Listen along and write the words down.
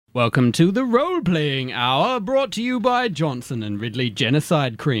Welcome to the Role-Playing Hour, brought to you by Johnson & Ridley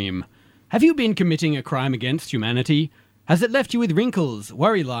Genocide Cream. Have you been committing a crime against humanity? Has it left you with wrinkles,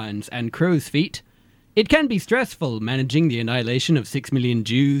 worry lines, and crow's feet? It can be stressful managing the annihilation of 6 million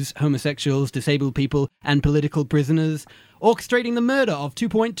Jews, homosexuals, disabled people, and political prisoners, orchestrating the murder of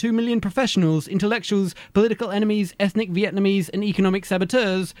 2.2 million professionals, intellectuals, political enemies, ethnic Vietnamese, and economic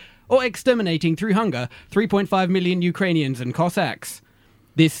saboteurs, or exterminating through hunger 3.5 million Ukrainians and Cossacks.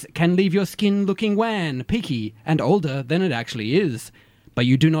 This can leave your skin looking wan, peaky, and older than it actually is. But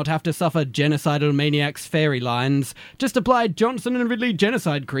you do not have to suffer genocidal maniacs' fairy lines. Just apply Johnson & Ridley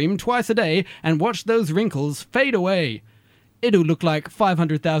Genocide Cream twice a day and watch those wrinkles fade away. It'll look like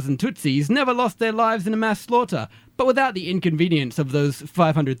 500,000 Tutsis never lost their lives in a mass slaughter, but without the inconvenience of those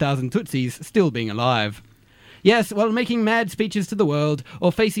 500,000 Tutsis still being alive. Yes, while making mad speeches to the world,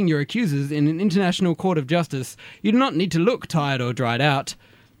 or facing your accusers in an international court of justice, you do not need to look tired or dried out.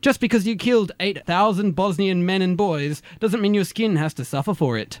 Just because you killed 8,000 Bosnian men and boys doesn't mean your skin has to suffer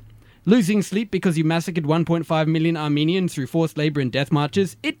for it. Losing sleep because you massacred 1.5 million Armenians through forced labour and death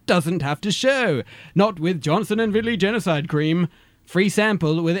marches, it doesn't have to show. Not with Johnson & Ridley Genocide Cream. Free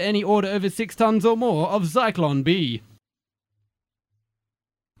sample with any order over 6 tons or more of Zyklon B.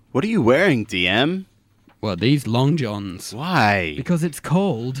 What are you wearing, DM? Well, these long johns. Why? Because it's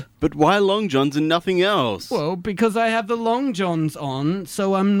cold. But why long johns and nothing else? Well, because I have the long johns on,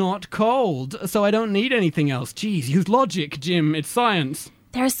 so I'm not cold. So I don't need anything else. Jeez, use logic, Jim. It's science.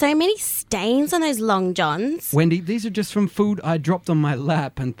 There are so many stains on those long johns. Wendy, these are just from food I dropped on my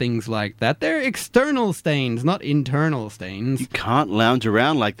lap and things like that. They're external stains, not internal stains. You can't lounge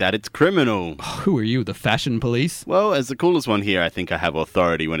around like that. It's criminal. Who are you, the fashion police? Well, as the coolest one here, I think I have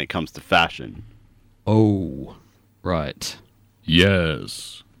authority when it comes to fashion. Oh, right.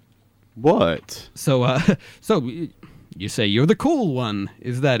 Yes. What? So you say you're the cool one.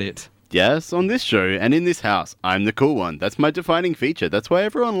 Is that it? Yes, on this show and in this house, I'm the cool one. That's my defining feature. That's why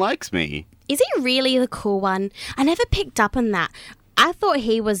everyone likes me. Is he really the cool one? I never picked up on that. I thought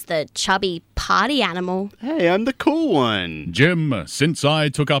he was the chubby party animal. Hey, I'm the cool one. Jim, since I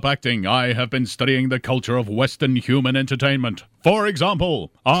took up acting, I have been studying the culture of Western human entertainment. For example,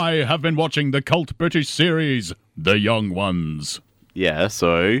 I have been watching the cult British series, The Young Ones. Yeah,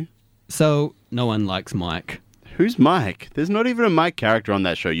 so? So, no one likes Mike. Who's Mike? There's not even a Mike character on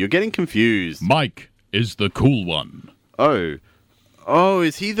that show. You're getting confused. Mike is the cool one. Oh,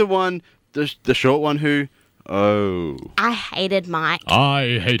 is he the one, the short one who... Oh. I hated Mike.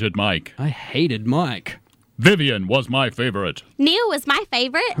 I hated Mike. I hated Mike. Vivian was my favourite. Neil was my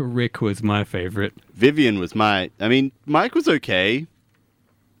favourite. Rick was my favourite. Vivian was Mike was okay.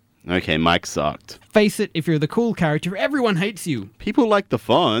 Okay, Mike sucked. Face it, if you're the cool character, everyone hates you. People like the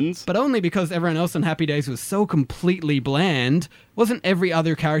Fonz. But only because everyone else on Happy Days was so completely bland. Wasn't every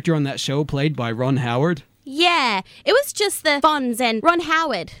other character on that show played by Ron Howard? Yeah, it was just the Fonz and Ron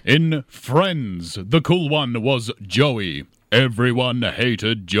Howard. In Friends, the cool one was Joey. Everyone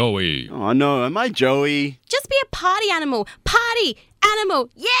hated Joey. Oh no, am I Joey? Just be a party animal. Party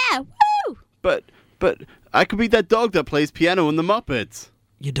animal. Yeah, woo! But I could be that dog that plays piano in the Muppets.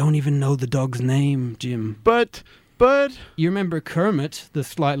 You don't even know the dog's name, Jim. But... You remember Kermit, the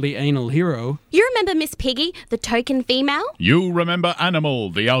slightly anal hero? You remember Miss Piggy, the token female? You remember Animal,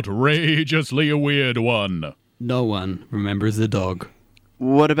 the outrageously weird one. No one remembers the dog.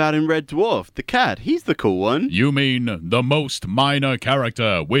 What about in Red Dwarf? The cat, he's the cool one. You mean the most minor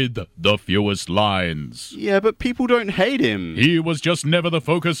character with the fewest lines. Yeah, but people don't hate him. He was just never the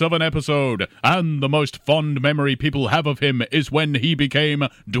focus of an episode, and the most fond memory people have of him is when he became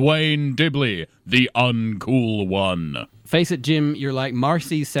Dwayne Dibley, the uncool one. Face it, Jim, you're like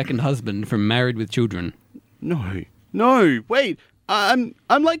Marcy's second husband from Married with Children. No, wait, I'm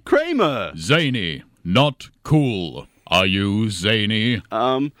like Kramer. Zany, not cool. Are you zany?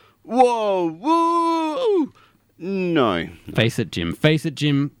 Whoa. No. Face it,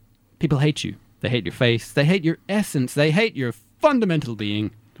 Jim. People hate you. They hate your face. They hate your essence. They hate your fundamental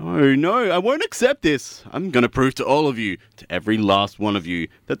being. No, I won't accept this. I'm going to prove to all of you, to every last one of you,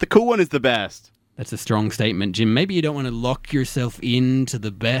 that the cool one is the best. That's a strong statement, Jim. Maybe you don't want to lock yourself into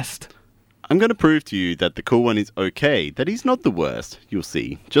the best. I'm going to prove to you that the cool one is okay, that he's not the worst. You'll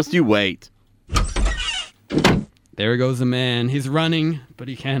see. Just you wait. There goes the man. He's running, but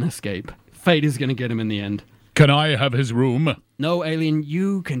he can't escape. Fate is going to get him in the end. Can I have his room? No, alien,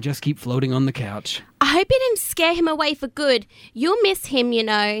 you can just keep floating on the couch. I hope you didn't scare him away for good. You'll miss him, you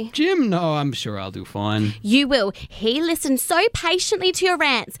know. Jim, no, I'm sure I'll do fine. You will. He listens so patiently to your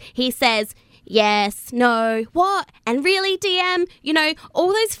rants. He says, yes, no, what, and really, DM? You know,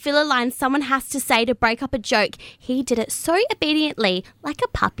 all those filler lines someone has to say to break up a joke. He did it so obediently, like a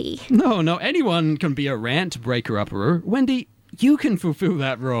puppy. No, anyone can be a rant breaker-upperer. Wendy, you can fulfill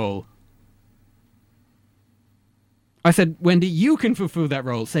that role. I said, Wendy, you can fulfill that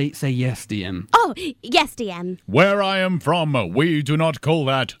role. Say yes, DM. Oh, yes, DM. Where I am from, we do not call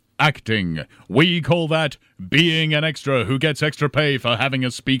that acting. We call that being an extra who gets extra pay for having a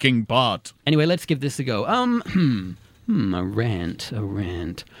speaking part. Anyway, let's give this a go. A rant.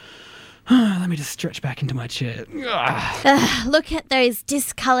 Let me just stretch back into my chair. Look at those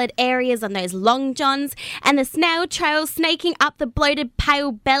discoloured areas on those long johns and the snail trail snaking up the bloated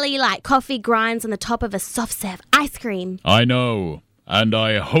pale belly like coffee grinds on the top of a soft serve ice cream. I know, and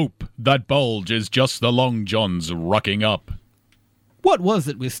I hope that bulge is just the long johns rucking up. What was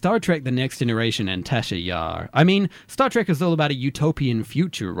it with Star Trek The Next Generation and TASHA YAR? I mean, Star Trek is all about a utopian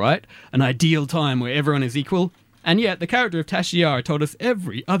future, right? An ideal time where everyone is equal. And yet, the character of TASHA YAR told us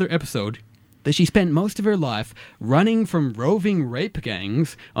every other episode that she spent most of her life running from roving rape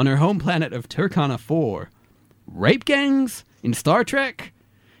gangs on her home planet of Turkana 4. Rape gangs? In Star Trek?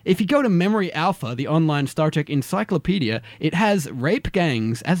 If you go to Memory Alpha, the online Star Trek encyclopedia, it has rape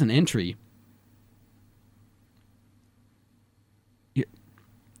gangs as an entry.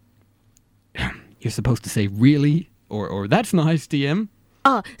 You're supposed to say really? Or that's nice, DM.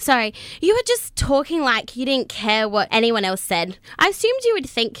 Oh, sorry. You were just talking like you didn't care what anyone else said. I assumed you would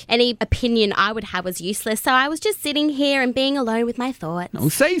think any opinion I would have was useless, so I was just sitting here and being alone with my thoughts. No,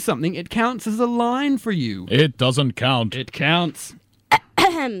 say something. It counts as a line for you. It doesn't count. It counts.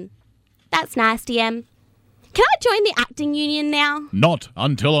 That's nice, DM. Can I join the acting union now? Not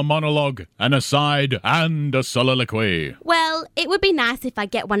until a monologue, an aside, and a soliloquy. Well, it would be nice if I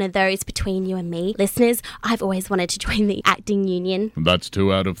get one of those between you and me. Listeners, I've always wanted to join the acting union. That's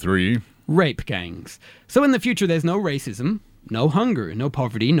 2 out of 3. Rape gangs. So in the future there's no racism, no hunger, no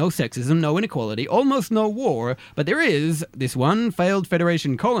poverty, no sexism, no inequality, almost no war, but there is this one failed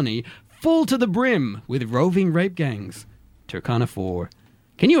Federation colony full to the brim with roving rape gangs. Turkana 4.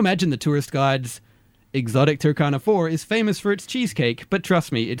 Can you imagine the tourist guides? Exotic Turkana 4 is famous for its cheesecake, but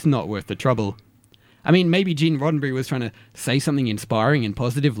trust me, it's not worth the trouble. I mean, maybe Gene Roddenberry was trying to say something inspiring and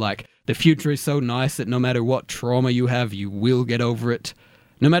positive, like, the future is so nice that no matter what trauma you have, you will get over it.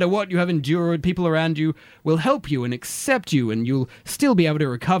 No matter what you have endured, people around you will help you and accept you, and you'll still be able to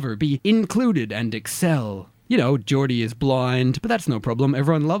recover, be included, and excel. You know, Geordi is blind, but that's no problem,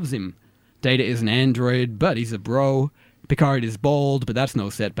 everyone loves him. Data is an android, but he's a bro. Picard is bald, but that's no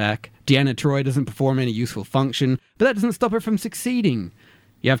setback. Deanna Troi doesn't perform any useful function, but that doesn't stop her from succeeding.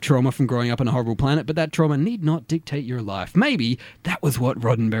 You have trauma from growing up on a horrible planet, but that trauma need not dictate your life. Maybe that was what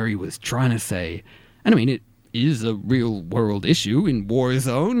Roddenberry was trying to say. And I mean, it is a real-world issue. In war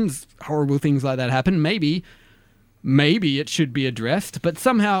zones, horrible things like that happen. Maybe it should be addressed, but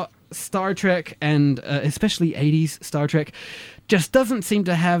somehow Star Trek, and especially 80s Star Trek, just doesn't seem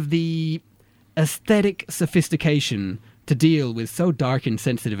to have the aesthetic sophistication to deal with so dark and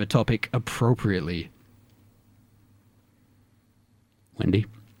sensitive a topic appropriately. Wendy?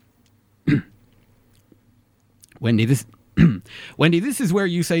 Wendy, this is where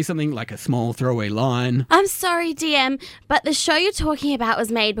you say something like a small throwaway line. I'm sorry, DM, but the show you're talking about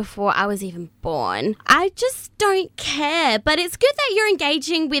was made before I was even born. I just don't care, but it's good that you're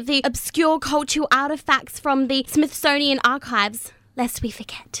engaging with the obscure cultural artifacts from the Smithsonian archives, lest we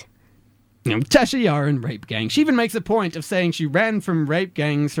forget. TASHA YAR and rape gang. She even makes a point of saying she ran from rape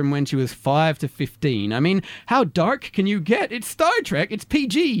gangs from when she was 5 to 15. I mean, how dark can you get? It's Star Trek. It's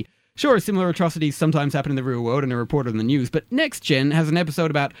PG. Sure, similar atrocities sometimes happen in the real world and are reported on the news, but Next Gen has an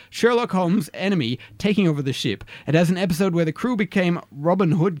episode about Sherlock Holmes' enemy taking over the ship. It has an episode where the crew became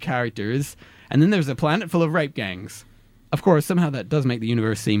Robin Hood characters, and then there's a planet full of rape gangs. Of course, somehow that does make the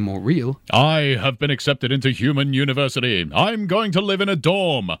universe seem more real. I have been accepted into Human University. I'm going to live in a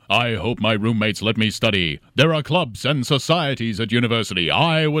dorm. I hope my roommates let me study. There are clubs and societies at university.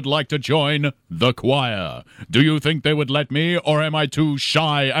 I would like to join the choir. Do you think they would let me, or am I too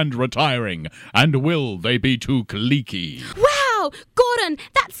shy and retiring? And will they be too cliquey? Wow, Gordon,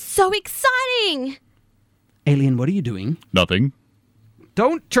 that's so exciting! Alien, what are you doing? Nothing.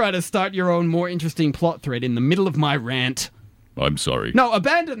 Don't try to start your own more interesting plot thread in the middle of my rant. I'm sorry. No,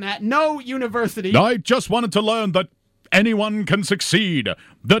 abandon that. No university. I just wanted to learn that anyone can succeed,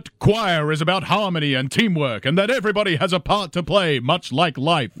 that choir is about harmony and teamwork, and that everybody has a part to play, much like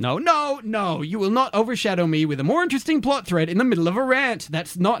life. No. You will not overshadow me with a more interesting plot thread in the middle of a rant.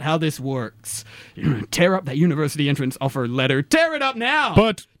 That's not how this works. Tear up that university entrance offer letter. Tear it up now.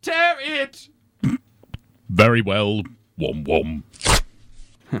 But... Tear it. Very well. Wom wom.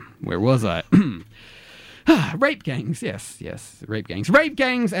 Where was I? Rape gangs, yes, rape gangs. Rape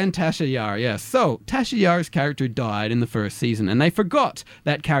gangs and Tasha Yar, yes. So, Tasha Yar's character died in the first season, and they forgot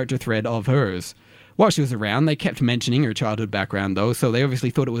that character thread of hers. While she was around, they kept mentioning her childhood background, though, so they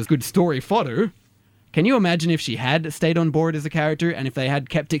obviously thought it was good story fodder. Can you imagine if she had stayed on board as a character, and if they had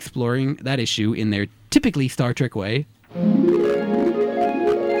kept exploring that issue in their typically Star Trek way?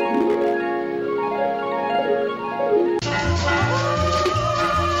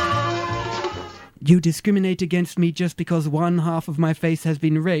 You discriminate against me just because one half of my face has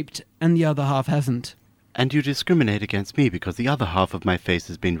been raped and the other half hasn't. And you discriminate against me because the other half of my face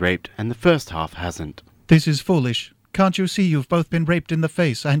has been raped and the first half hasn't. This is foolish. Can't you see you've both been raped in the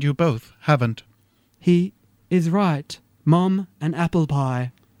face and you both haven't? He is right. Mom and apple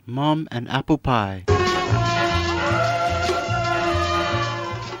pie. Mom and apple pie.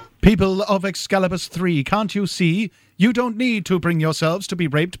 People of Excalibus 3, can't you see? You don't need to bring yourselves to be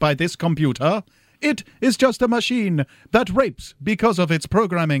raped by this computer. It is just a machine that rapes because of its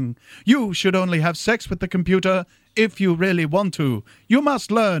programming. You should only have sex with the computer if you really want to. You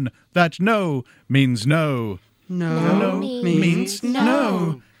must learn that no means no. No means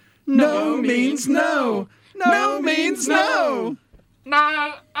no. No means no. No means no.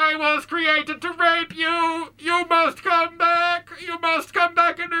 Now, I was created to rape you. You must come back. You must come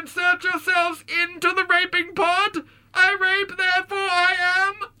back and insert yourselves into the raping pod. I rape, therefore I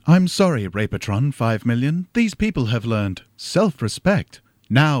am. I'm sorry, Rapatron 5 million. These people have learned self-respect.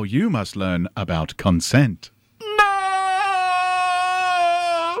 Now you must learn about consent. No!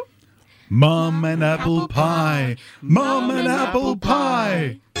 Mom and apple pie. Mom and apple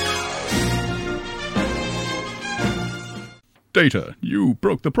pie. Data, you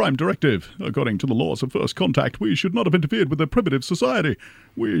broke the Prime Directive. According to the laws of first contact, we should not have interfered with a primitive society.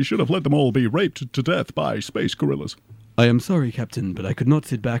 We should have let them all be raped to death by space gorillas. I am sorry, Captain, but I could not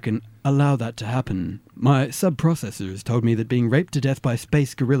sit back and allow that to happen. My sub-processors told me that being raped to death by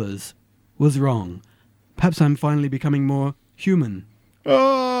space gorillas was wrong. Perhaps I'm finally becoming more human.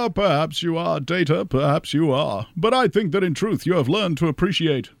 Perhaps you are, Data, perhaps you are. But I think that in truth you have learned to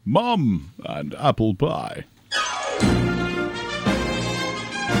appreciate Mom and apple pie.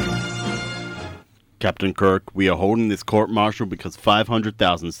 Captain Kirk, we are holding this court-martial because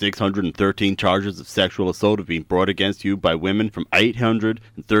 500,613 charges of sexual assault have been brought against you by women from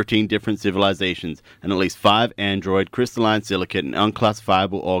 813 different civilizations and at least 5 android, crystalline silicate, and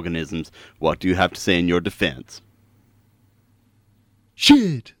unclassifiable organisms. What do you have to say in your defense?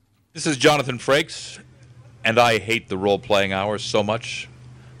 Shit! This is Jonathan Frakes, and I hate the role-playing hour so much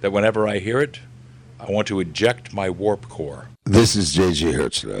that whenever I hear it, I want to eject my warp core. This is J.J.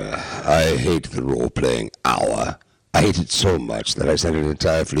 Hertzler. I hate the role-playing hour. I hate it so much that I sent an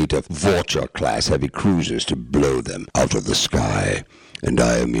entire fleet of Vulture-class heavy cruisers to blow them out of the sky. And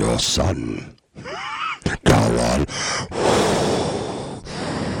I am your son. Go on.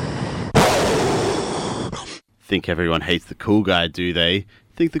 Think everyone hates the cool guy, do they?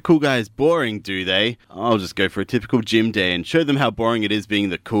 Think the cool guy is boring, do they? I'll just go for a typical gym day and show them how boring it is being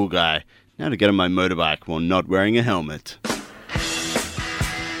the cool guy. Now to get on my motorbike while not wearing a helmet.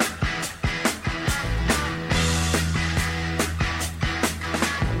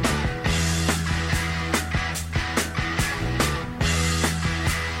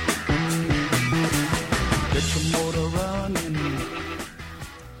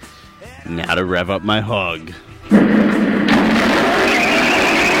 Now to rev up my hog.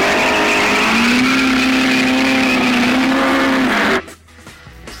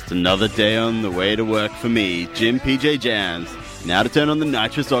 Just another day on the way to work for me, Jim PJ Jams. Now to turn on the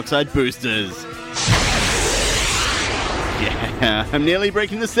nitrous oxide boosters. Yeah, I'm nearly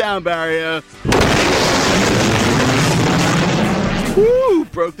breaking the sound barrier. Woo!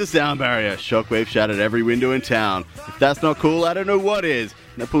 Broke the sound barrier. Shockwave shattered every window in town. If that's not cool, I don't know what is.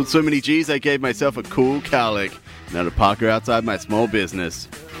 And I pulled so many G's, I gave myself a cool cowlick. Now to park her outside my small business.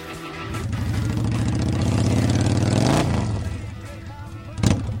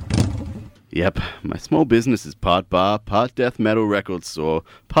 Yep, my small business is part bar, part death metal record store,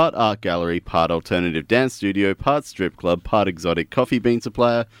 part art gallery, part alternative dance studio, part strip club, part exotic coffee bean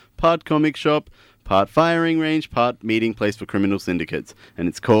supplier, part comic shop, part firing range, part meeting place for criminal syndicates. And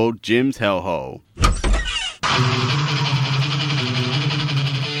it's called Jim's Hellhole.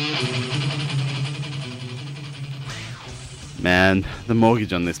 Man, the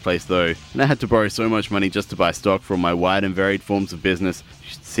mortgage on this place though, and I had to borrow so much money just to buy stock for my wide and varied forms of business. You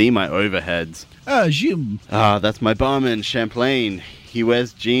should see my overheads. Jim. That's my barman, Champlain. He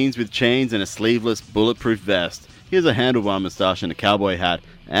wears jeans with chains and a sleeveless, bulletproof vest. He has a handlebar moustache and a cowboy hat,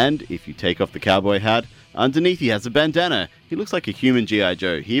 and if you take off the cowboy hat, underneath he has a bandana. He looks like a human G.I.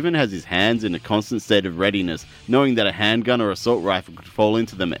 Joe. He even has his hands in a constant state of readiness, knowing that a handgun or assault rifle could fall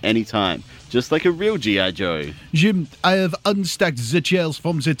into them at any time, just like a real G.I. Joe. Jim, I have unstacked the chairs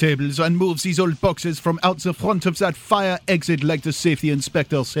from the tables and moved these old boxes from out the front of that fire exit like the safety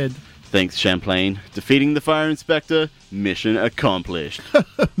inspector said. Thanks, Champlain. Defeating the fire inspector, mission accomplished.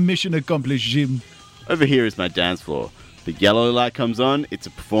 Mission accomplished, Jim. Over here is my dance floor. The yellow light comes on, it's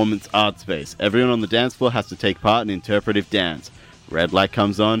a performance art space. Everyone on the dance floor has to take part in interpretive dance. Red light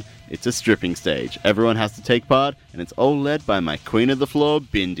comes on, it's a stripping stage. Everyone has to take part, and it's all led by my queen of the floor,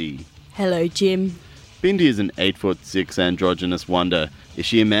 Bindi. Hello, Jim. Bindi is an 8'6" androgynous wonder. Is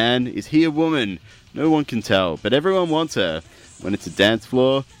she a man? Is he a woman? No one can tell, but everyone wants her. When it's a dance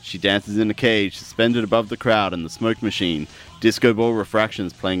floor, she dances in a cage suspended above the crowd and the smoke machine, disco ball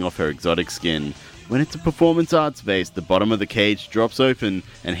refractions playing off her exotic skin. When it's a performance art space, the bottom of the cage drops open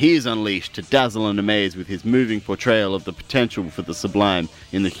and he is unleashed to dazzle and amaze with his moving portrayal of the potential for the sublime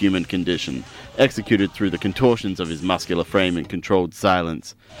in the human condition, executed through the contortions of his muscular frame and controlled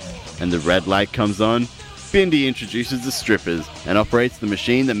silence. And the red light comes on. Bindi introduces the strippers and operates the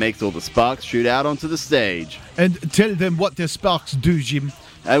machine that makes all the sparks shoot out onto the stage. And tell them what the sparks do, Jim.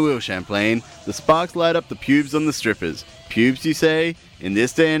 I will, Champlain. The sparks light up the pubes on the strippers. Pubes, you say? In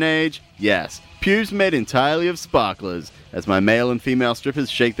this day and age? Yes. Pubes made entirely of sparklers. As my male and female strippers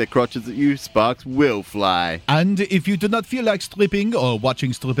shake their crotches at you, sparks will fly. And if you do not feel like stripping or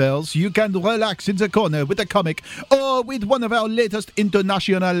watching strippers, you can relax in the corner with a comic or with one of our latest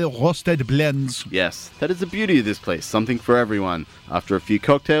international roasted blends. Yes, that is the beauty of this place, something for everyone. After a few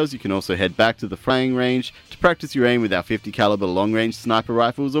cocktails, you can also head back to the firing range to practice your aim with our 50 caliber long-range sniper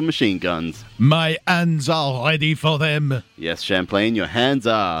rifles or machine guns. My hands are ready for them. Yes, Champlain, your hands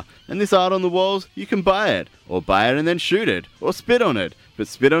are. And this art on the walls, you can buy it. Or buy it and then shoot it. Or spit on it. But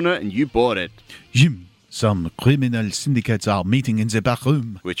spit on it and you bought it. Jim, some criminal syndicates are meeting in the back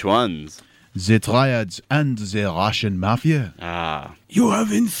room. Which ones? The Triads and the Russian Mafia. Ah. You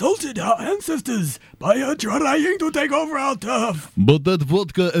have insulted our ancestors by trying to take over our turf. But that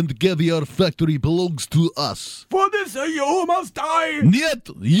vodka and caviar factory belongs to us. For this, you must die. Yet,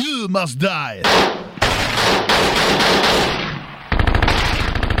 you must die.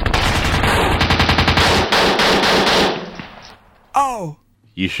 Oh.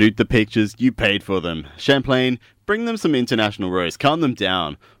 You shoot the pictures, you paid for them. Champlain, bring them some international roast. Calm them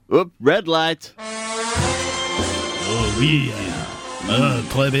down. Oop, red light. Oh, oui.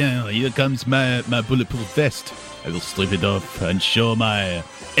 Très bien. Here comes my bulletproof vest. I will strip it off and show my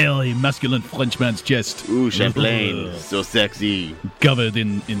airy, masculine Frenchman's chest. Ooh, Champlain, so sexy. Covered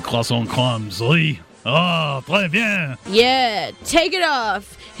in croissant crumbs, oui. Oh, très bien. Yeah, take it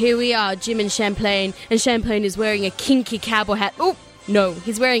off. Here we are, Jim and Champlain is wearing a kinky cowboy hat. Oh, no,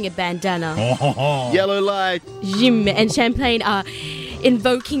 he's wearing a bandana. Yellow light. Jim and Champlain are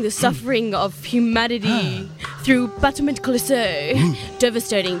invoking the suffering of humanity through Buttermint Glisseux.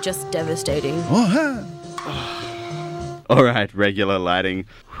 Devastating, just devastating. Alright, regular lighting.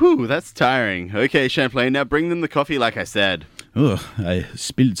 Whew, that's tiring. Okay, Champlain, now bring them the coffee like I said. Oh, I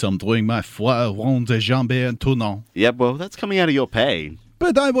spilled some throwing my foie rond de jambe and tournant. Yep, well, that's coming out of your pay.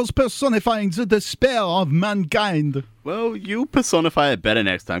 But I was personifying the despair of mankind. Well, you'll personify it better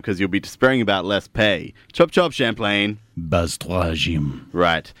next time because you'll be despairing about less pay. Chop chop, Champlain. Base 3, Jim.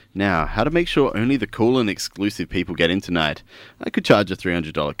 Right. Now, how to make sure only the cool and exclusive people get in tonight. I could charge a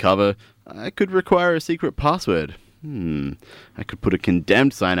 $300 cover. I could require a secret password. I could put a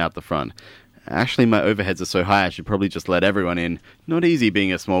condemned sign out the front. Actually, my overheads are so high I should probably just let everyone in. Not easy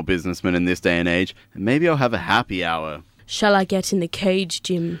being a small businessman in this day and age. And maybe I'll have a happy hour. Shall I get in the cage,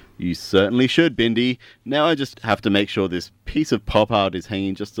 Jim? You certainly should, Bindi. Now I just have to make sure this piece of pop art is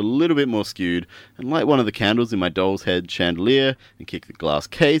hanging just a little bit more skewed, and light one of the candles in my doll's head chandelier, and kick the glass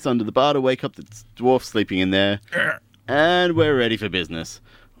case under the bar to wake up the dwarf sleeping in there. And we're ready for business.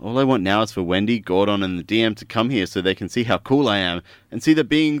 All I want now is for Wendy, Gordon, and the DM to come here so they can see how cool I am, and see that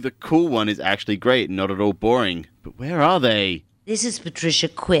being the cool one is actually great and not at all boring. But where are they? This is Patricia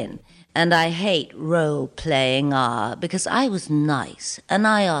Quinn, and I hate role-playing because I was nice, and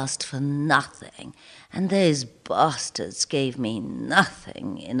I asked for nothing, and those bastards gave me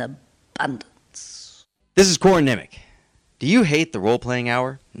nothing in abundance. This is Corin Nimick. Do you hate the role-playing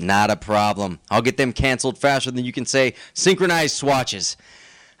hour? Not a problem. I'll get them canceled faster than you can say synchronized swatches.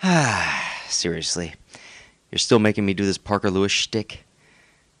 Seriously, you're still making me do this Parker Lewis shtick?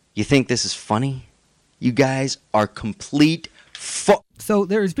 You think this is funny? You guys are complete So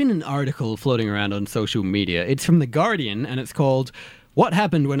there's been an article floating around on social media. It's from The Guardian, and it's called "What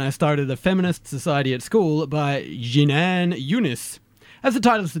Happened When I Started a Feminist Society at School" by Jinan Yunus. As the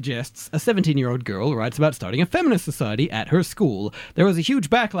title suggests, a 17-year-old girl writes about starting a feminist society at her school. There was a huge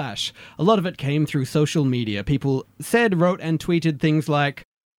backlash. A lot of it came through social media. People said, wrote, and tweeted things like,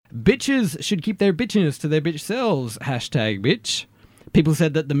 "Bitches should keep their bitchiness to their bitch selves, #bitch." People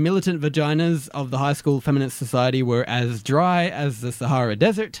said that the militant vaginas of the high school feminist society were as dry as the Sahara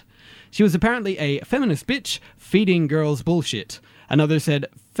Desert. She was apparently a feminist bitch feeding girls bullshit. Another said,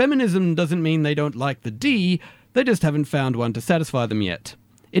 "Feminism doesn't mean they don't like the D, they just haven't found one to satisfy them yet."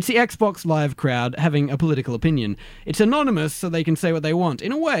 It's the Xbox Live crowd having a political opinion. It's anonymous so they can say what they want.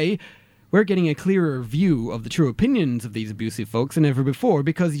 In a way, we're getting a clearer view of the true opinions of these abusive folks than ever before,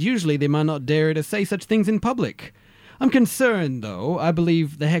 because usually they might not dare to say such things in public. I'm concerned, though. I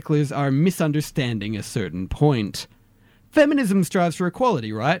believe the hecklers are misunderstanding a certain point. Feminism strives for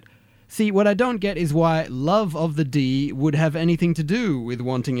equality, right? See, what I don't get is why love of the D would have anything to do with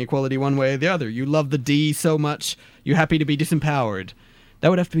wanting equality one way or the other. You love the D so much, you're happy to be disempowered. That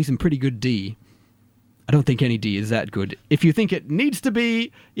would have to be some pretty good D. I don't think any D is that good. If you think it needs to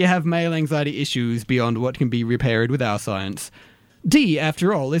be, you have male anxiety issues beyond what can be repaired with our science. D,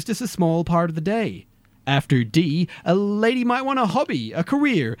 after all, is just a small part of the day. After D, a lady might want a hobby, a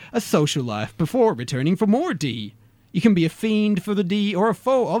career, a social life before returning for more D. You can be a fiend for the D or a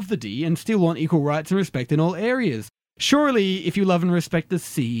foe of the D and still want equal rights and respect in all areas. Surely, if you love and respect the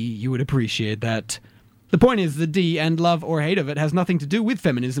C, you would appreciate that. The point is, the D and love or hate of it has nothing to do with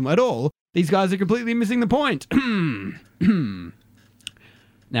feminism at all. These guys are completely missing the point.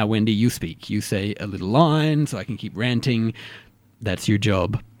 Now, Wendy, you speak. You say a little line so I can keep ranting. That's your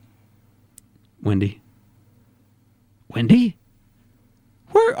job. Wendy? Wendy?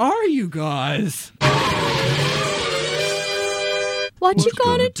 Where are you guys? What you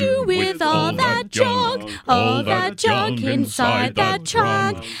gonna do with all that junk? All that junk inside that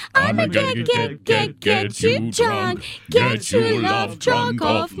trunk? I'ma get you drunk. Get you love drunk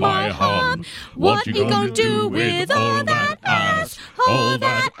off my hump. What you gonna do with all that ass? All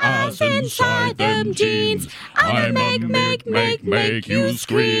that ass inside them jeans? I'ma make you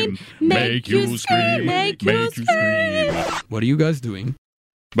scream. Make you scream, make you scream. What are you guys doing?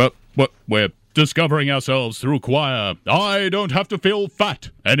 But we're discovering ourselves through choir. I don't have to feel fat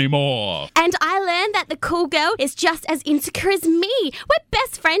anymore. And I learned that the cool girl is just as insecure as me. We're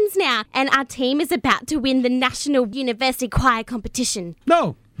best friends now, and our team is about to win the National University Choir Competition.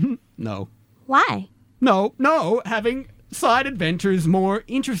 No. No. Why? No. Having side adventures more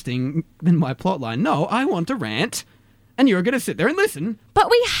interesting than my plotline. No, I want to rant. And you're going to sit there and listen.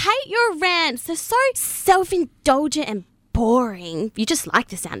 But we hate your rants. They're so self-indulgent and boring. You just like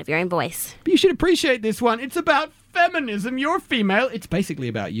the sound of your own voice. But you should appreciate this one. It's about feminism. You're female. It's basically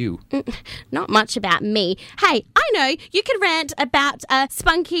about you. Not much about me. Hey, I know. You could rant about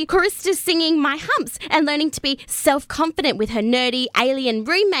spunky chorister singing My Humps and learning to be self-confident with her nerdy alien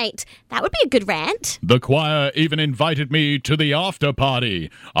roommate. That would be a good rant. The choir even invited me to the after party.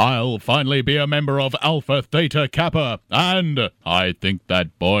 I'll finally be a member of Alpha Theta Kappa, and I think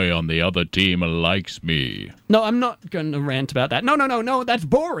that boy on the other team likes me. No, I'm not going to rant about that. No, that's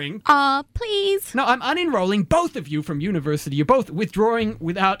boring. Please. No, I'm unenrolling both of you from university. You're both withdrawing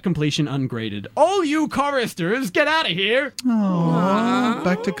without completion ungraded. All you choristers, get out of here. Aww.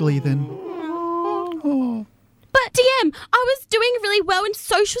 Back to Glee then. Oh. But DM, I was doing really well in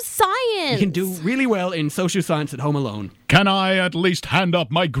social science. You can do really well in social science at home alone. Can I at least hand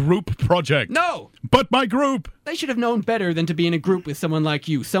up my group project? No! But my group! They should have known better than to be in a group with someone like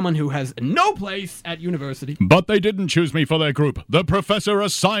you, someone who has no place at university. But they didn't choose me for their group. The professor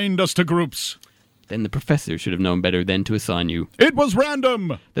assigned us to groups. Then the professor should have known better than to assign you. It was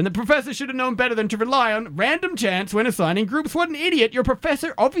random! Then the professor should have known better than to rely on random chance when assigning groups. What an idiot! Your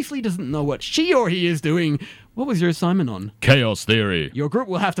professor obviously doesn't know what she or he is doing. What was your assignment on? Chaos theory. Your group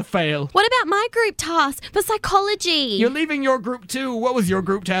will have to fail. What about my group task for psychology? You're leaving your group too. What was your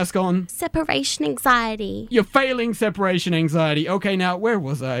group task on? Separation anxiety. You're failing separation anxiety. Okay, now, where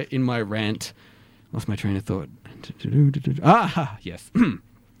was I in my rant? Lost my train of thought. Ah, yes.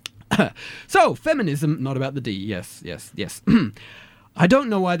 So, feminism, not about the D. Yes. I don't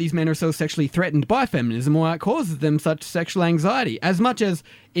know why these men are so sexually threatened by feminism or why it causes them such sexual anxiety. As much as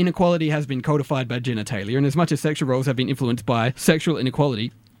inequality has been codified by genitalia and as much as sexual roles have been influenced by sexual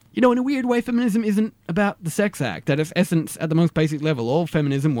inequality, you know, in a weird way, feminism isn't about the sex act. At its essence, at the most basic level, all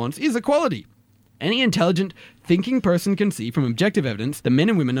feminism wants is equality. Any intelligent, thinking person can see from objective evidence that men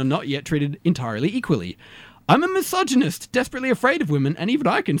and women are not yet treated entirely equally. I'm a misogynist, desperately afraid of women, and even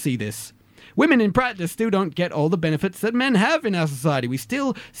I can see this. Women in practice still don't get all the benefits that men have in our society. We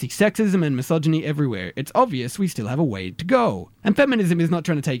still see sexism and misogyny everywhere. It's obvious we still have a way to go. And feminism is not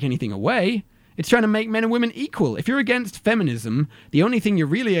trying to take anything away. It's trying to make men and women equal. If you're against feminism, the only thing you're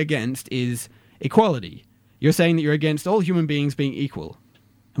really against is equality. You're saying that you're against all human beings being equal.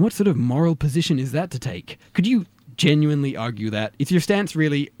 And what sort of moral position is that to take? Could you genuinely argue that? Is your stance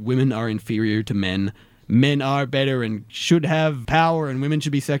really women are inferior to men? Men are better and should have power and women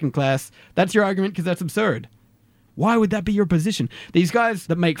should be second class? That's your argument because that's absurd. Why would that be your position? These guys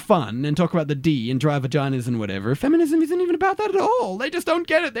that make fun and talk about the D and dry vaginas and whatever, feminism isn't even about that at all. They just don't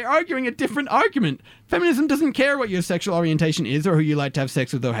get it. They're arguing a different argument. Feminism doesn't care what your sexual orientation is or who you like to have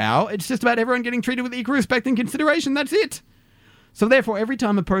sex with or how. It's just about everyone getting treated with equal respect and consideration. That's it. So therefore, every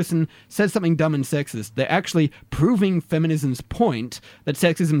time a person says something dumb and sexist, they're actually proving feminism's point that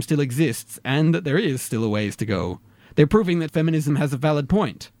sexism still exists and that there is still a ways to go. They're proving that feminism has a valid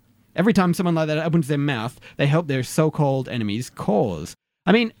point. Every time someone like that opens their mouth, they help their so-called enemy's cause.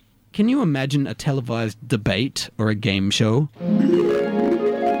 I mean, can you imagine a televised debate or a game show?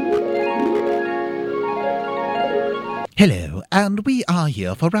 Hello, and we are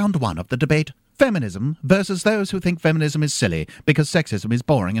here for round 1 of the debate. Feminism versus those who think feminism is silly because sexism is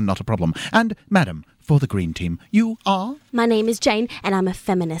boring and not a problem. And, madam, for the green team, you are? My name is Jane, and I'm a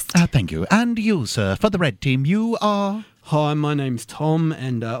feminist. Thank you. And you, sir, for the red team, you are? Hi, my name's Tom,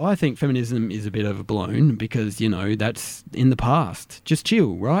 and I think feminism is a bit overblown because, that's in the past. Just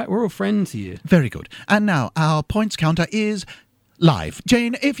chill, right? We're all friends here. Very good. And now, our points counter is live.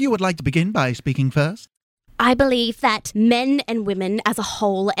 Jane, if you would like to begin by speaking first. I believe that men and women as a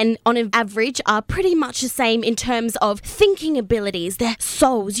whole and on an average are pretty much the same in terms of thinking abilities, their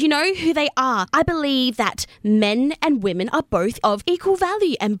souls, who they are. I believe that men and women are both of equal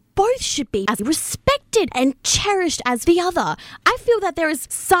value and both should be as respected and cherished as the other. I feel that there is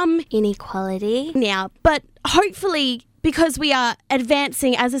some inequality now, but hopefully because we are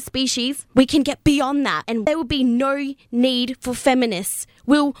advancing as a species, we can get beyond that and there will be no need for feminists.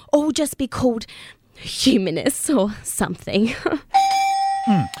 We'll all just be called humanists or something.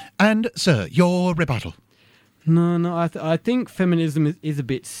 And, sir, your rebuttal. No, I think feminism is a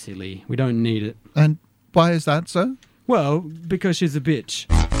bit silly. We don't need it. And why is that, sir? Well, because she's a bitch.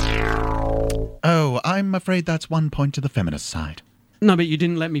 Oh, I'm afraid that's 1 point to the feminist side. No, but you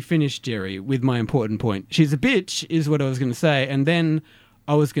didn't let me finish, Jerry, with my important point. She's a bitch is what I was going to say, and then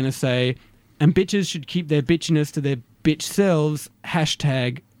I was going to say, and bitches should keep their bitchiness to their bitch selves,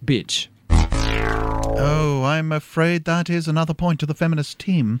 #bitch. Oh, I'm afraid that is another point to the feminist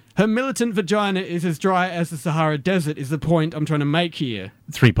team. Her militant vagina is as dry as the Sahara Desert is the point I'm trying to make here.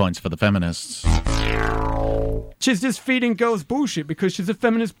 3 points for the feminists. She's just feeding girls bullshit because she's a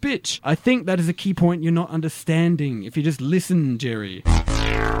feminist bitch. I think that is a key point you're not understanding if you just listen, Jerry.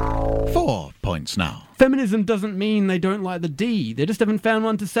 4 points now. Feminism doesn't mean they don't like the D. They just haven't found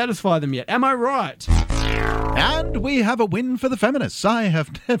one to satisfy them yet. Am I right? And we have a win for the feminists. I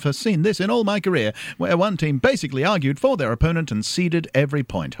have never seen this in all my career, where one team basically argued for their opponent and ceded every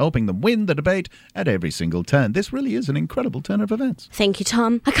point, helping them win the debate at every single turn. This really is an incredible turn of events. Thank you,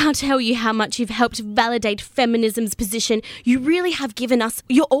 Tom. I can't tell you how much you've helped validate feminism's position. You really have given us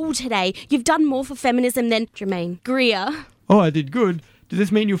your all today. You've done more for feminism than Jermaine Greer. Oh, I did good. Does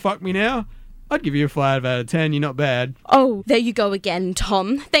this mean you'll fuck me now? I'd give you a 5 out of 10. You're not bad. Oh, there you go again,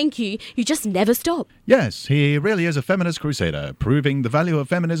 Tom. Thank you. You just never stop. Yes, he really is a feminist crusader, proving the value of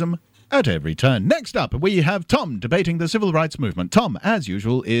feminism at every turn. Next up, we have Tom debating the civil rights movement. Tom, as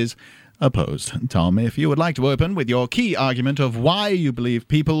usual, is opposed. Tom, if you would like to open with your key argument of why you believe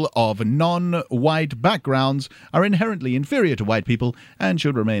people of non-white backgrounds are inherently inferior to white people and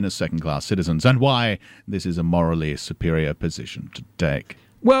should remain as second-class citizens, and why this is a morally superior position to take.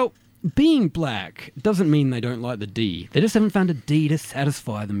 Well, being black doesn't mean they don't like the D. They just haven't found a D to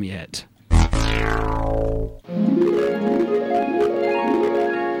satisfy them yet.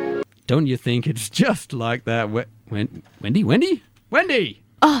 Don't you think it's just like that? Wendy!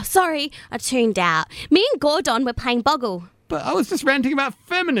 Oh, sorry. I tuned out. Me and Gordon were playing Boggle. But I was just ranting about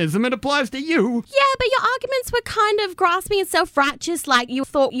feminism. It applies to you. Yeah, but your arguments were kind of grasping and self-righteous, like you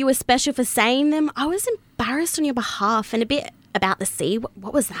thought you were special for saying them. I was embarrassed on your behalf and a bit about the C.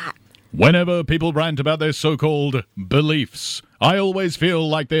 What was that? Whenever people rant about their so-called beliefs, I always feel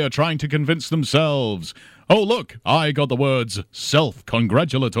like they are trying to convince themselves. Oh, look, I got the words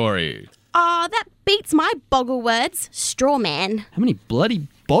self-congratulatory. Oh, that beats my Boggle words. Straw man. How many bloody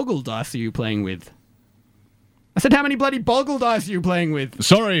boggle dice are you playing with? I said, how many bloody boggle dice are you playing with?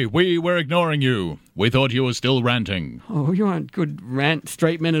 Sorry, we were ignoring you. We thought you were still ranting. Oh, you aren't good rant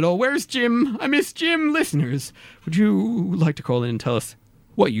straight men at all. Where's Jim? I miss Jim. Listeners, would you like to call in and tell us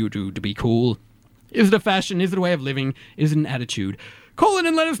what you do to be cool? Is it a fashion? Is it a way of living? Is it an attitude? Call in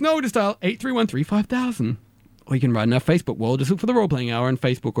and let us know. Just dial 8313-5000. Or you can write in our Facebook wall. Just look for The Role Playing Hour on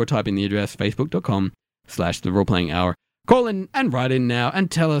Facebook or type in the address facebook.com/The Role Playing Hour. Call in and write in now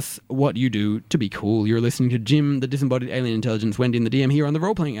and tell us what you do to be cool. You're listening to Jim, the disembodied alien intelligence, Wendy and the DM here on The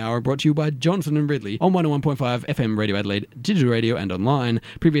Role Playing Hour, brought to you by Johnson and Ridley on 101.5 FM Radio Adelaide, digital radio and online.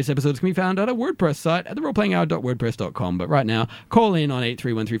 Previous episodes can be found at our WordPress site at theroleplayinghour.wordpress.com. But right now, call in on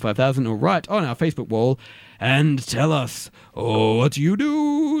 83135000 or write on our Facebook wall and tell us what you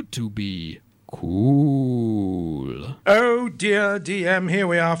do to be cool. Oh dear DM, here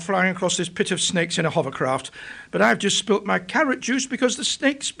we are flying across this pit of snakes in a hovercraft. But I've just spilt my carrot juice because the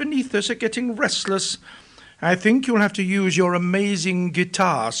snakes beneath us are getting restless. I think you'll have to use your amazing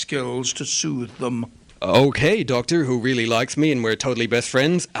guitar skills to soothe them. Okay, Doctor, who really likes me and we're totally best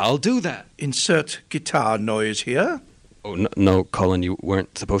friends, I'll do that. Insert guitar noise here. Oh, no, Colin, you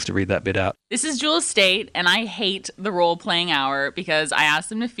weren't supposed to read that bit out. This is Jules State, and I hate the role-playing hour because I asked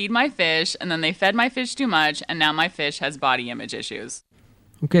them to feed my fish, and then they fed my fish too much, and now my fish has body image issues.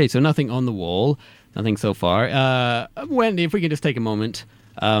 Okay, so nothing on the wall. Nothing so far. Wendy, if we could just take a moment.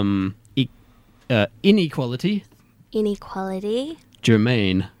 Inequality. Inequality.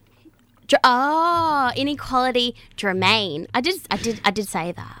 Germaine. Inequality. Germaine. I did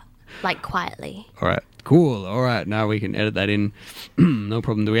say that, like, quietly. All right. Cool. All right. Now we can edit that in. No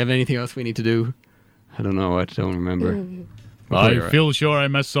problem. Do we have anything else we need to do? I don't know. I don't remember. I feel sure I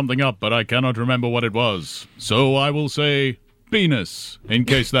messed something up, but I cannot remember what it was. So I will say penis, in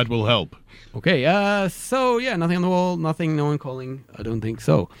case that will help. Okay. So, yeah, nothing on the wall. Nothing. No one calling. I don't think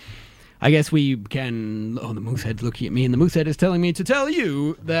so. I guess we can... Oh, the Moosehead's looking at me, and the Moosehead is telling me to tell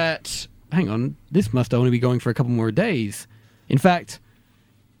you that... Hang on. This must only be going for a couple more days. In fact...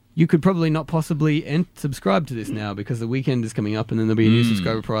 You could probably not possibly subscribe to this now because the weekend is coming up and then there'll be a new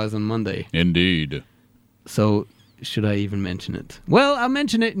subscriber prize on Monday. Indeed. So, should I even mention it? Well, I'll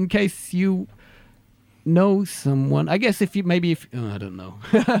mention it in case you know someone. I guess if I don't know.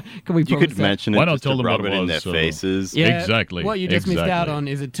 Can we? You could mention it. Why not just tell to them rub what it it in was, their faces? Yeah, exactly. What you just missed out on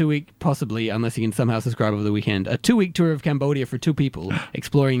is a 2-week, possibly, unless you can somehow subscribe over the weekend, a 2-week tour of Cambodia for 2 people,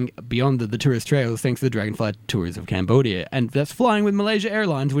 exploring beyond the tourist trails thanks to the Dragonfly Tours of Cambodia. And that's flying with Malaysia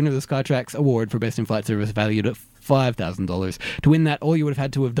Airlines, winner of the Skytrax Award for Best in-Flight Service, valued at $5,000. To win that, all you would have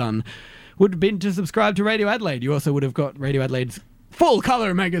had to have done would have been to subscribe to Radio Adelaide. You also would have got Radio Adelaide's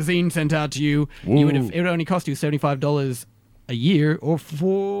full-colour magazine sent out to you. It would only cost you $75 a year or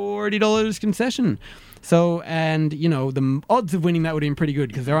 $40 concession. So, and, you know, the odds of winning that would have been pretty good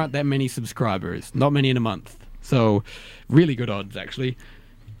because there aren't that many subscribers. Not many in a month. So, really good odds, actually,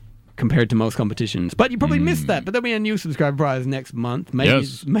 compared to most competitions. But you probably missed that. But there'll be a new subscriber prize next month.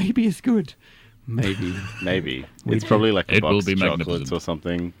 Maybe it's good. Maybe. Maybe. It's probably like a box will be of chocolates magnificent. or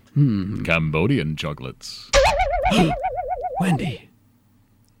something. Cambodian chocolates. What? Wendy.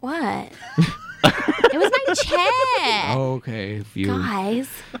 It was my chair. Okay. Guys,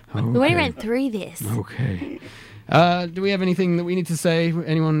 we already ran through this. Okay. Do we have anything that we need to say?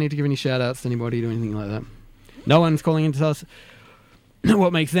 Anyone need to give any shout-outs to anybody? Do anything like that? No one's calling in to tell us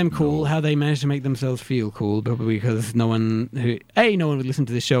what makes them cool, how they manage to make themselves feel cool, probably because no one would listen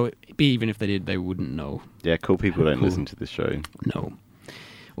to this show. B, even if they did, they wouldn't know. Yeah, cool people don't listen to this show. No.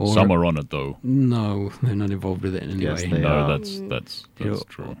 Some are on it, though. No, they're not involved with it in any Yes, way. they No, are. that's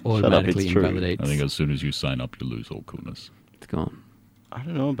true. Automatically it's true. invalidates. I think as soon as you sign up, you lose all coolness. It's gone. I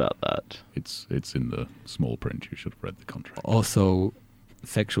don't know about that. It's in the small print. You should have read the contract. Also,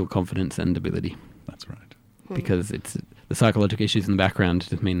 sexual confidence and ability. That's right. Because it's the psychological issues in the background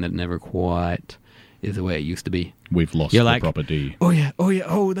just mean that it never quite is the way it used to be. We've lost You're the like, proper D. Oh, yeah.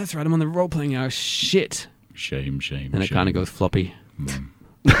 Oh, that's right. I'm on the role-playing hour. Shit. Shame. And it kind of goes floppy.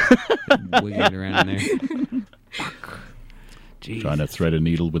 Wiggling around in there. Fuck. Jeez. Trying to thread a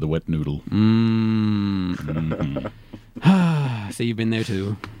needle with a wet noodle. So you've been there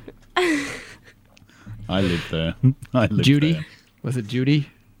too. I lived there. Judy? There. Was it Judy?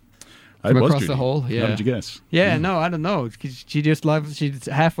 I From was across Judy. the hall? Yeah. How did you guess? Yeah, no, I don't know. 'Cause she just loves, she's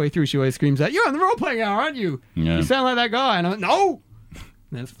halfway through, she always screams out, "You're on the role-playing hour, aren't you? Yeah. You sound like that guy." And I'm like, "No!"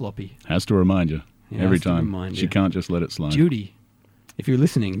 That's floppy. Has to remind you every has to time. remind She you. can't just let it slide. Judy, if you're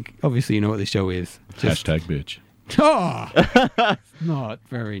listening, obviously you know what this show is. Hashtag bitch. Oh! Not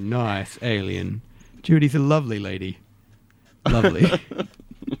very nice, alien. Judy's a lovely lady. Lovely.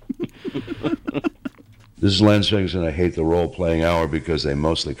 This is Len Sings, and I hate the role-playing hour because they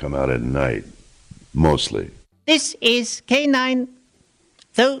mostly come out at night. Mostly. This is K9.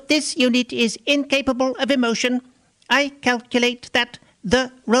 Though this unit is incapable of emotion, I calculate that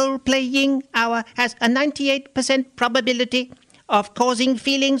the role-playing hour has a 98% probability of causing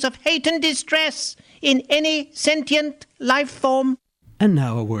feelings of hate and distress in any sentient life form. And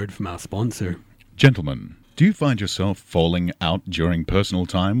now a word from our sponsor. Gentlemen, Do you find yourself falling out during personal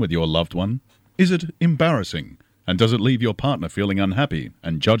time with your loved one? Is it embarrassing? And does it leave your partner feeling unhappy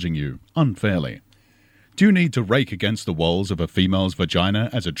and judging you unfairly? Do you need to rake against the walls of a female's vagina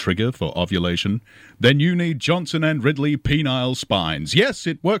as a trigger for ovulation? Then you need Johnson & Ridley penile spines. Yes,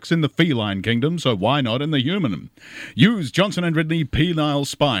 it works in the feline kingdom, so why not in the human? Use Johnson & Ridley penile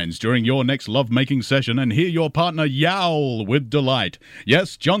spines during your next lovemaking session and hear your partner yowl with delight.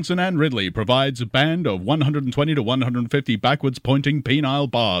 Yes, Johnson & Ridley provides a band of 120 to 150 backwards pointing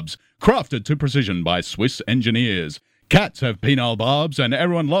penile barbs, crafted to precision by Swiss engineers. Cats have penile barbs, and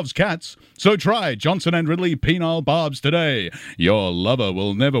everyone loves cats. So try Johnson & Ridley penile barbs today. Your lover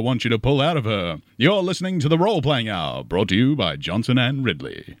will never want you to pull out of her. You're listening to the Role Playing Hour, brought to you by Johnson &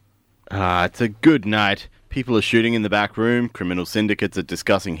 Ridley. It's a good night. People are shooting in the back room, criminal syndicates are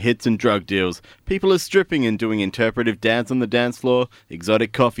discussing hits and drug deals, people are stripping and doing interpretive dance on the dance floor,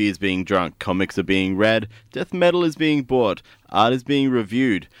 exotic coffee is being drunk, comics are being read, death metal is being bought, art is being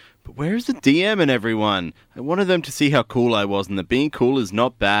reviewed. But where is the DM and everyone? I wanted them to see how cool I was and that being cool is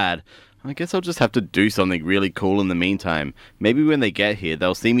not bad. I guess I'll just have to do something really cool in the meantime. Maybe when they get here,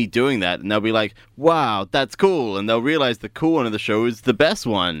 they'll see me doing that and they'll be like, wow, that's cool, and they'll realize the cool one of the show is the best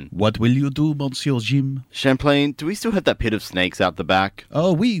one. What will you do, Monsieur Jim? Champlain, do we still have that pit of snakes out the back?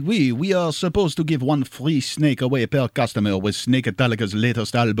 Oh, we are supposed to give one free snake away per customer with Snakeadelica's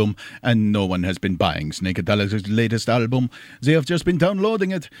latest album, and no one has been buying Snakeadelica's latest album. They have just been downloading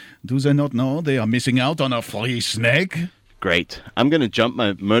it. Do they not know they are missing out on a free snake? Great. I'm going to jump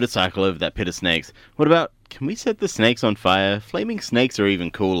my motorcycle over that pit of snakes. What about, can we set the snakes on fire? Flaming snakes are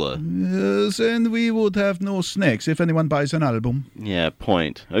even cooler. Yes, and we would have no snakes if anyone buys an album. Yeah,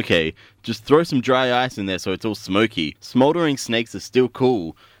 point. Okay, just throw some dry ice in there so it's all smoky. Smoldering snakes are still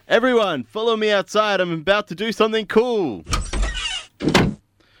cool. Everyone, follow me outside. I'm about to do something cool.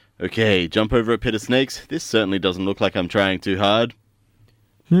 Okay, jump over a pit of snakes. This certainly doesn't look like I'm trying too hard.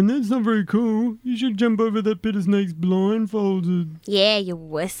 And that's not very cool. You should jump over that pit of snakes blindfolded. Yeah, you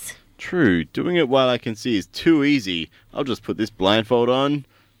wuss. True, doing it while I can see is too easy. I'll just put this blindfold on,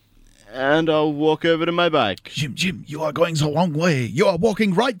 and I'll walk over to my bike. Jim, you are going the wrong way. You are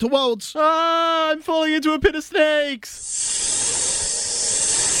walking right towards... I'm falling into a pit of snakes!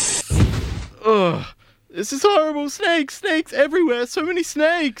 Ugh, this is horrible. Snakes everywhere, so many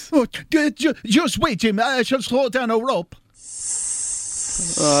snakes! Oh, just wait, Jim. I shall throw down a rope.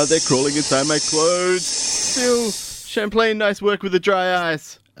 They're crawling inside my clothes. Still, Champlain, nice work with the dry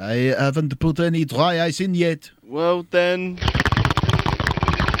ice. I haven't put any dry ice in yet. Well, then...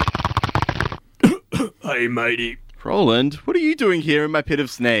 Hey, matey. Roland, what are you doing here in my pit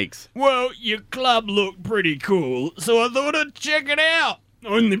of snakes? Well, your club looked pretty cool, so I thought I'd check it out.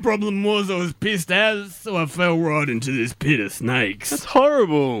 Only problem was I was pissed as, so I fell right into this pit of snakes. That's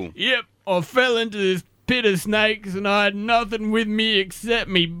horrible. Yep, I fell into this pit of snakes and I had nothing with me except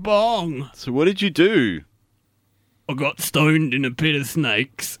me bong. So what did you do? I got stoned in a pit of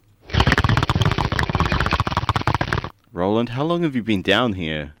snakes. Roland, how long have you been down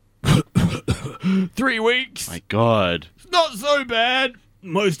here? 3 weeks. My God. It's not so bad.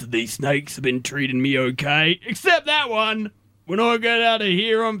 Most of these snakes have been treating me okay, except that one. When I get out of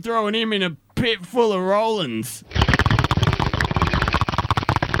here, I'm throwing him in a pit full of Rollins.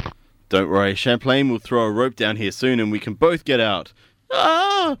 Don't worry, Champlain will throw a rope down here soon and we can both get out.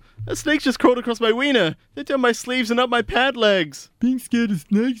 Ah! A snake just crawled across my wiener. They're down my sleeves and up my pant legs. Being scared of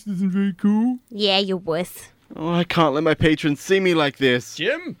snakes isn't very cool. Yeah, you wuss. Oh, I can't let my patrons see me like this.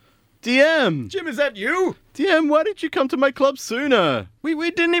 Jim? DM! Jim, is that you? DM, why didn't you come to my club sooner? We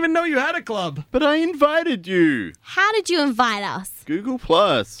didn't even know you had a club. But I invited you. How did you invite us? Google+.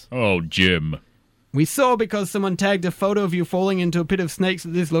 Oh, Jim. We saw because someone tagged a photo of you falling into a pit of snakes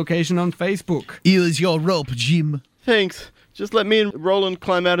at this location on Facebook. Here is your rope, Jim. Thanks. Just let me and Roland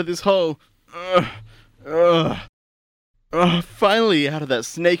climb out of this hole. Finally out of that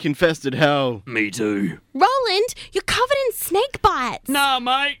snake-infested hell. Me too. Roland, you're covered in snake bites. Nah,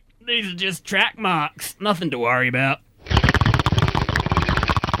 mate. These are just track marks. Nothing to worry about.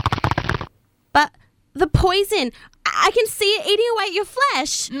 But the poison, I can see it eating away at your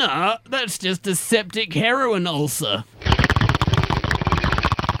flesh. Nah, that's just a septic heroin ulcer.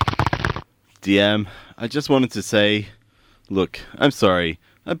 DM, I just wanted to say, look, I'm sorry.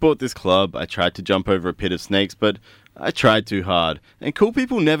 I bought this club, I tried to jump over a pit of snakes, but I tried too hard. And cool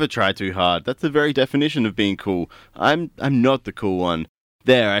people never try too hard. That's the very definition of being cool. I'm not the cool one.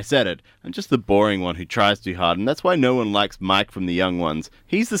 There, I said it. I'm just the boring one who tries too hard, and that's why no one likes Mike from the Young Ones.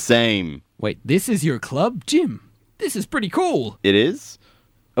 He's the same. Wait, this is your club, Jim? This is pretty cool. It is?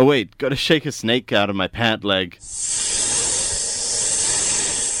 Oh wait, gotta shake a snake out of my pant leg.